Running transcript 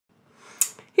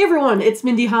Hey everyone, it's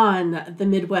Mindy Hahne, the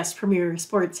Midwest premier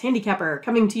sports handicapper,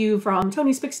 coming to you from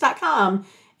TonySpicks.com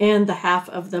and the half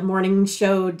of the morning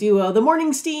show duo, The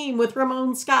Morning Steam with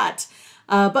Ramon Scott.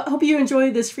 But hope you enjoy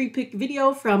this free pick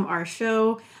video from our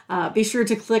show. Be sure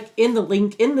to click in the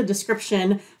link in the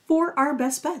description for our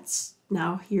best bets.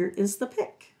 Now here is the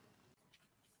pick.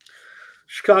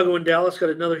 Chicago and Dallas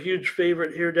got another huge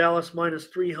favorite here. Dallas minus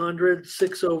 300,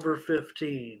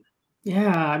 6/15.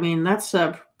 Yeah, I mean, that's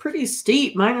pretty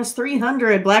steep, minus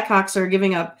 300. Blackhawks are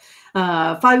giving up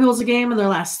 5 goals a game in their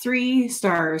last 3.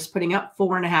 Stars putting up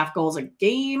 4.5 goals a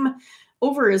game.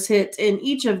 Over is hit in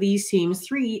each of these teams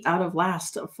 3 out of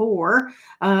last 4.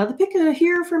 The pick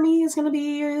here for me is going to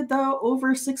be the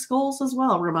over 6 goals as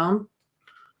well, Ramon.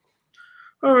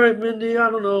 All right, Mindy, I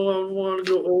don't know. I want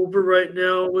to go over right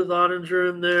now with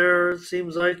Ottinger in there. It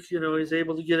seems like, he's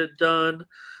able to get it done.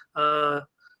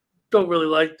 Don't really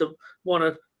want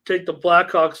to take the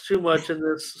Blackhawks too much in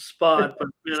this spot, but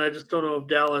man, I just don't know if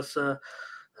Dallas.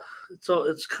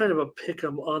 It's kind of a pick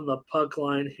 'em on the puck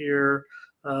line here.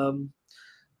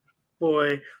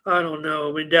 Boy, I don't know.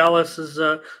 I mean, Dallas is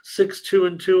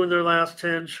 6-2-2 in their last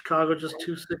 10. Chicago just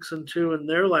 2-6-2 in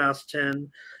their last 10,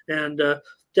 and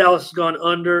Dallas has gone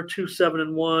under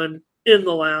 2-7-1 in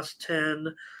the last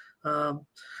 10. I'm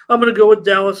going to go with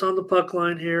Dallas on the puck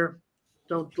line here.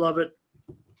 Don't love it,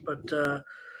 but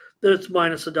it's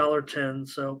minus $1.10.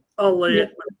 So I'll lay it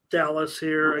with Dallas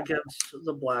here against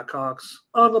the Blackhawks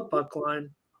on the puck line.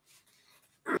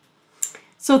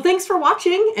 So thanks for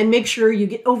watching, and make sure you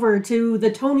get over to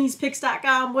the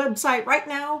TonySpicks.com website right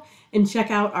now and check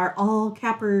out our All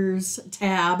Cappers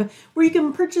tab, where you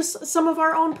can purchase some of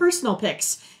our own personal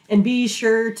picks. And be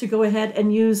sure to go ahead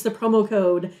and use the promo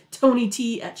code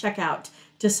TonyT at checkout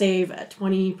to save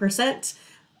 20%.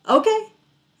 Okay,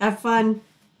 have fun.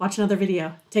 Watch another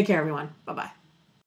video. Take care, everyone. Bye-bye.